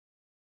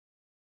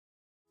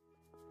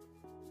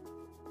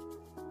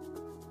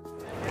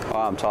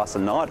Hi, I'm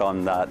Tyson Knight.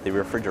 I'm the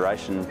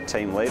refrigeration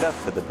team leader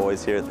for the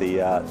boys here at the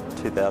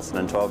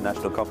 2012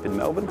 National Comp in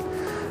Melbourne.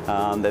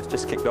 They've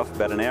just kicked off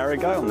about an hour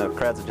ago and the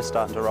crowds are just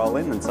starting to roll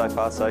in, and so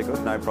far so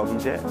good, no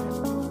problems yet.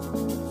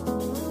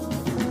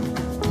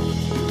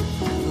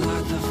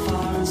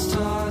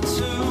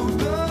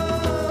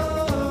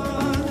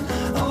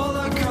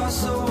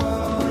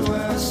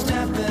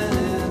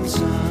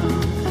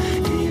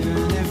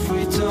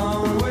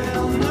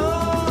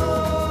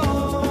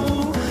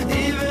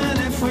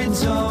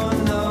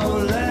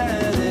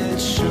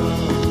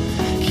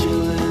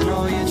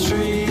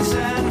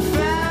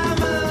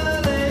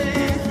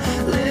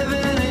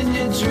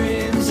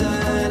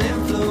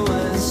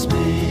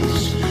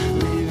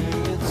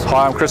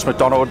 Hi, I'm Chris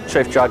McDonald,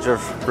 Chief Judge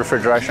of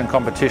Refrigeration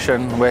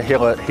Competition. We're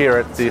here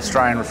at the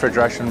Australian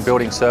Refrigeration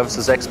Building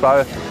Services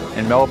Expo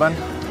in Melbourne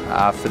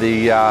for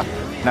the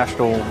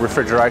National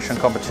Refrigeration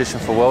Competition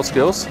for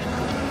WorldSkills.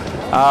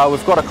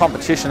 We've got a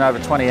competition over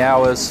 20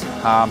 hours,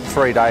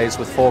 3 days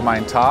with 4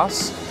 main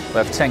tasks. We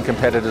have 10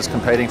 competitors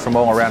competing from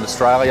all around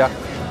Australia.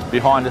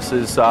 Behind us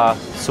is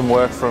some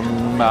work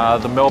from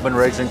the Melbourne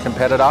region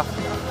competitor.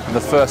 And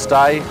the first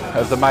day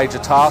of the major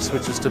task,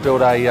 which is to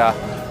build a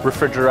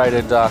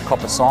refrigerated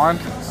copper sign,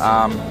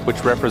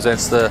 which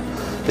represents the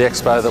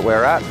expo that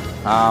we're at.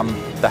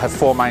 They have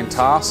 4 main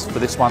tasks. For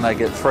this one they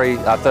get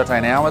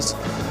 13 hours.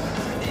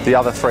 The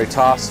other 3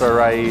 tasks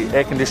are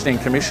air conditioning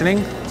commissioning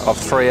of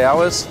 3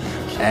 hours,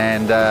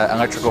 and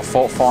electrical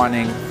fault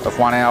finding of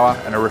 1 hour,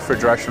 and a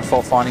refrigeration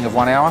fault finding of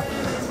 1 hour.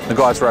 The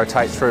guys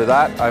rotate through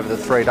that over the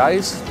 3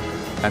 days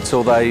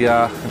until they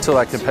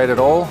compete it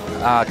all,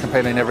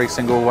 compete in every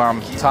single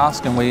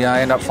task, and we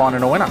end up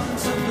finding a winner.